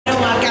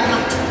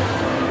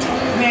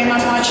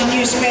Graham, I'm watching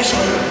you especially,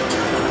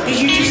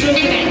 because you're just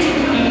looking at me.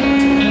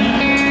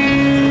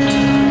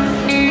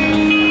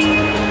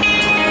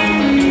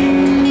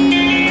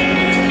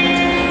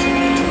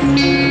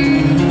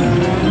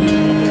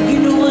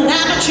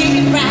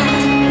 Chicken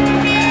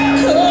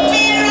fried, cold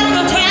beer on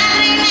a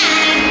Friday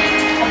night,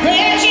 a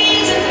pair of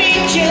jeans that fit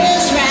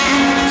just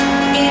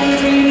right, in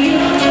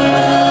real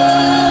love.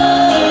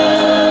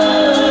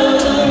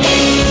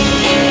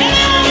 Come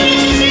on,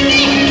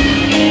 Mississippi!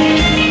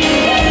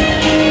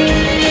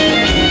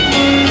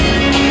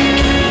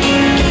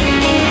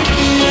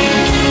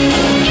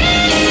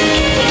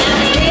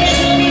 Now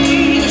there's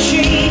only the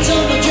shades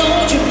of a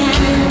Georgia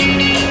pine,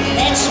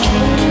 that's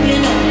home in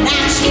a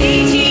nice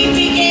sweet tea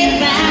we get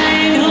by.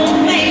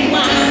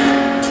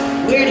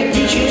 Where the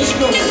beaches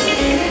go,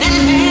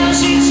 that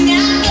house it's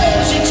got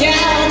those that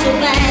y'all go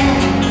back.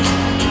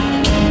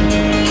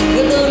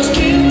 The love is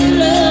filled with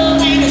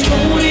love and it's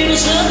born in a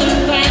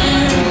southern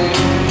pine,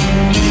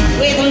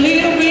 with a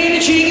little bit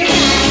of chicken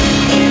fried,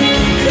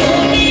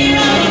 cold beer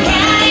on a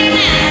Friday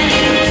night,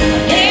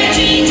 a pair of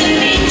jeans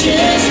that fit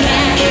just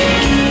right,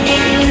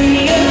 and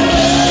real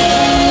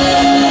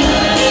love.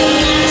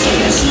 I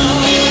sing a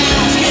song in the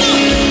house, come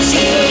on,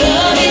 see the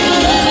love in my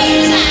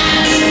lover's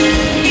eyes,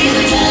 feel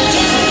the touch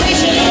of the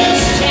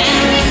precious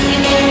child,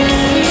 and the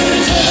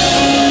words of.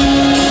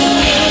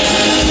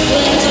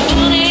 Well, it's a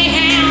funny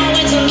how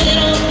it's a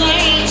little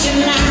things in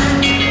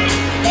life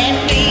that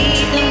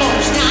mean the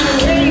most. Not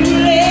where you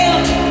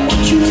live,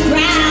 what you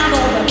drive,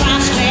 or the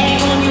price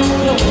tag on your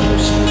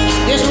clothes.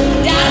 There's no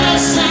dollar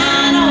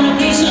sign on a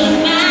piece of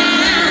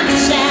mind,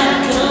 that's how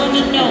I come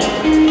to know.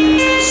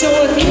 So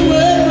if you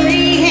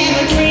agree, have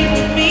a drink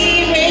with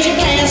me, raise your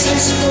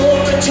glasses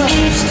for a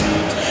toast,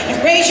 and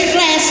raise your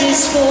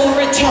glasses for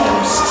a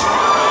toast,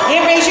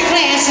 and raise your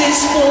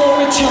glasses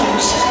for a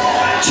toast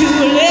to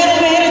a little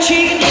bit of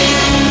chicken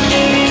fried,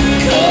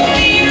 cold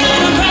beer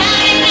on a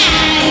Friday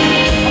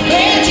night, a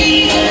pair of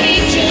jeans that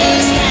fit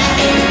just right,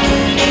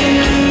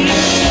 and real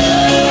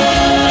love.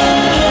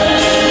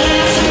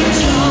 I sing a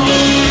song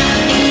now,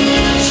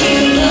 see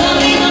the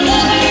love in my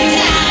lover's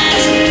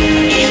eyes,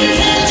 feel the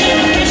touch of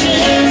a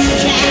precious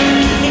child,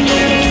 and the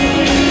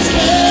words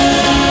of love.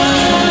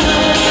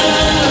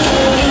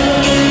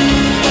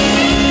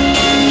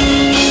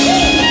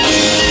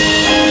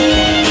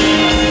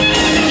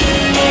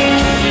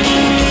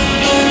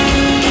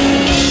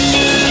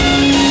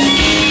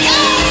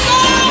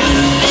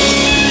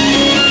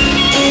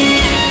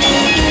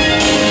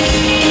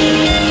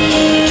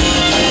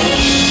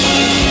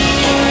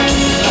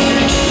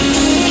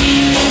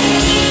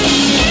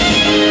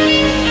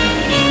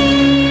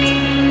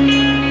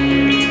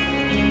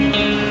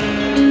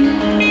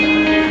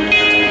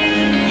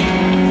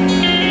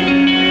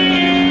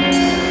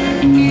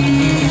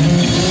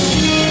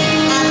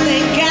 I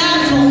thank God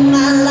for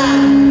my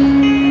life.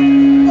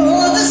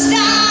 All the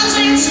stars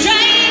and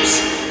stripes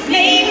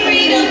made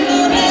freedom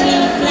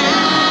forever fly.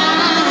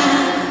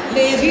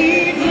 Let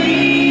it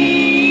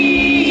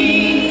ring.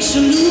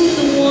 Salute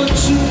the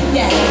ones who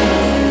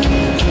died,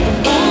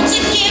 the ones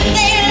that give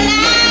their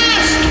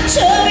lives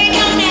so we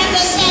don't have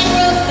to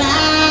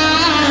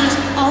sacrifice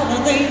all the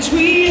things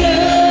we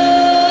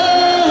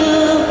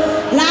love,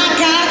 like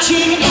our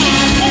chicken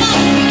pies. Come on,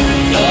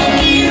 cold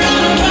beer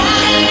on a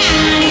Friday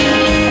night,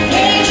 a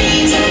pair of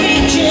jeans that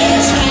fit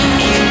just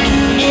right,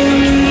 and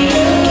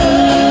real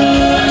love.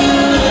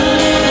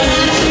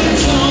 I sing a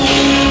song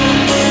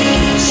now,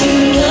 see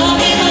the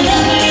love in my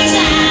lover's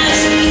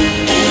eyes,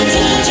 feel the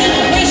touch of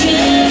a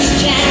precious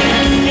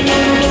child, and the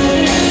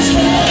words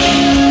of love.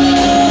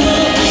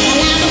 I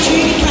like a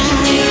chicken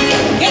fried,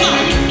 come on,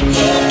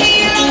 cold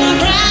beer on a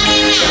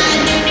Friday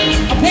night,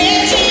 a pair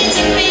of jeans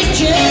that fit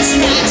just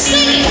right.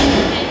 Sing it.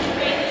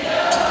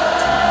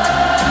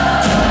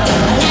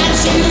 I like to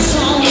sing a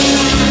song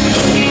now.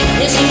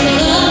 It's the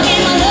love in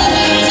my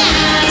lover's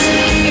eyes,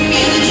 and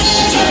feel the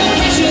touch of a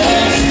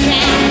precious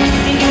child,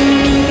 and the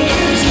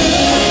words of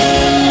love.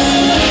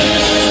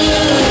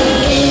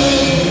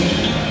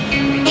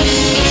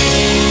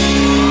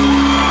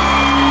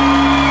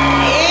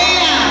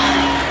 Yeah,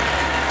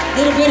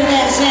 little bit of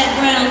that Zach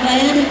Brown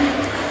band.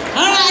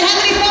 All right, how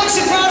many folks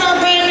have brought our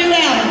brand new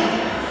album?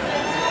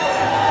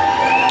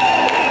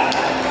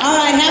 All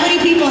right, how many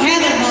people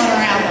haven't bought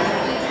our album?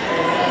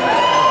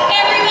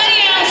 Everybody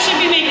else should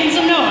be making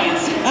some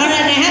noise. All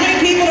right, now how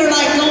many people are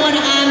like going,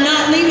 I'm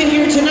not leaving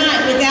here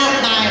tonight without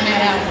buying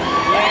that album?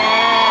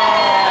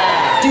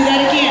 Do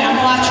that again,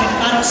 I'm watching. If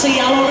I don't see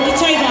y'all over the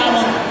table, I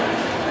will.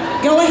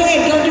 Go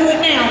ahead, go do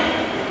it now.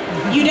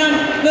 You done,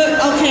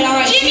 look, okay, all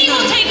right. Jimmy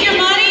will take your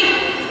money.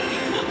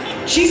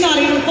 She's not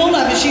even full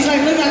of it. She's like,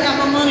 look, I got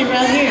my money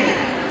right here.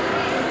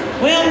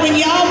 Well, when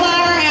y'all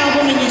buy our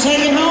album and you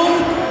take it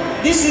home,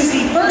 this is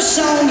the first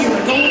song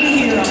you're going to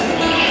hear of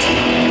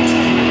it.